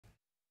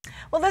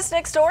Well, this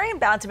next story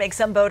about to make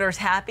some boaters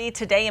happy.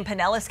 Today in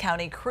Pinellas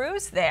County,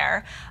 crews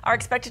there are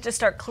expected to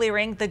start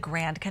clearing the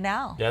Grand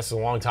Canal. Yes, it's a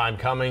long time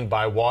coming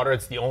by water.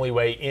 It's the only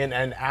way in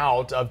and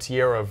out of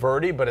Tierra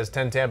Verde. But as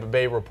 10 Tampa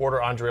Bay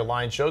reporter Andrea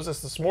Lyons shows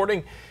us this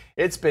morning,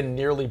 it's been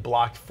nearly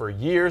blocked for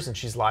years. And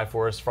she's live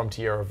for us from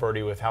Tierra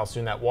Verde with how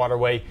soon that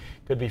waterway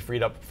could be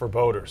freed up for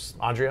boaters.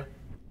 Andrea?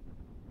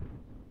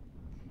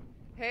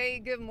 Hey,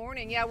 good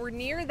morning. Yeah, we're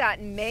near that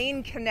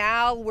main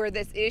canal where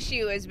this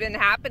issue has been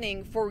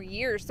happening for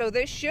years. So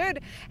this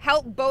should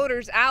help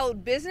boaters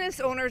out.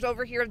 Business owners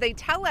over here, they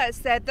tell us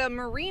that the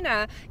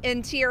marina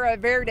in Tierra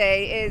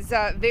Verde is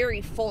very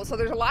full. So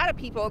there's a lot of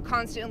people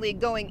constantly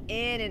going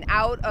in and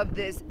out of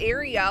this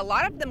area. A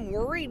lot of them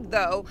worried,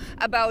 though,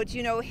 about,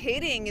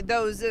 hitting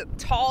those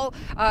tall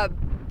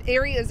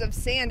areas of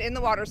sand in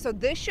the water. So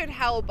this should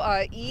help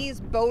ease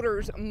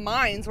boaters'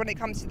 minds when it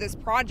comes to this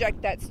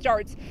project that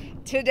starts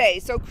today.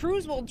 So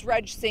crews will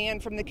dredge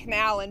sand from the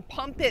canal and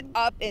pump it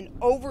up and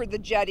over the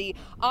jetty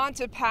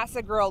onto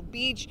Paso Girl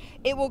Beach.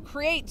 It will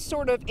create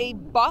sort of a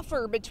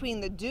buffer between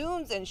the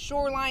dunes and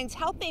shorelines,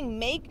 helping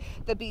make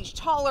the beach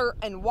taller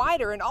and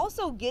wider, and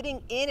also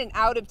getting in and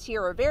out of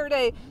Tierra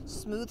Verde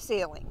smooth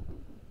sailing.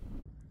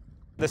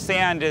 The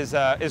sand is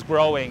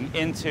growing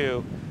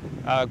into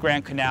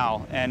Grand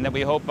Canal, and that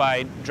we hope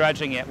by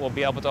dredging it we'll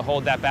be able to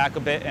hold that back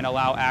a bit and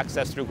allow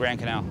access through Grand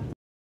Canal.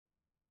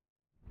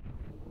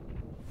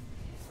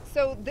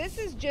 So this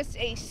is just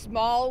a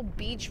small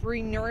beach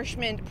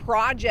renourishment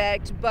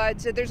project, but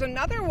there's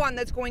another one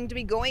that's going to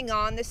be going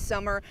on this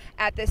summer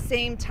at the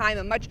same time,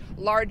 a much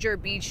larger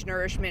beach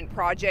nourishment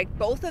project.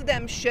 Both of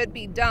them should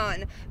be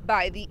done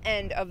by the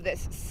end of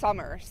this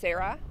summer.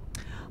 Sarah?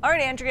 All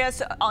right, Andrea,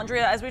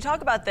 as we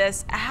talk about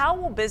this, how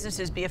will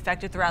businesses be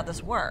affected throughout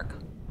this work?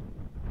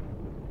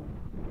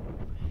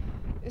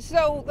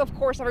 So, of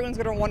course, everyone's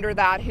going to wonder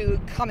that, who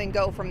come and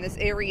go from this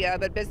area,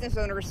 but business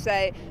owners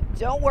say,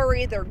 don't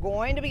worry, they're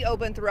going to be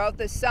open throughout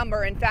the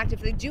summer. In fact,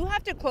 if they do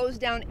have to close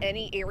down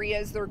any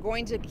areas, they're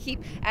going to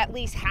keep at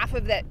least half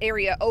of that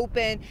area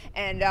open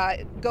and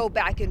go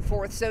back and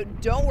forth. So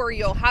don't worry,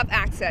 you'll have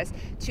access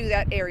to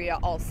that area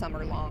all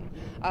summer long.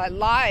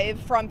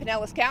 Live from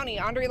Pinellas County,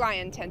 Andrea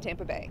Lyons, 10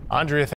 Tampa Bay. Andrea,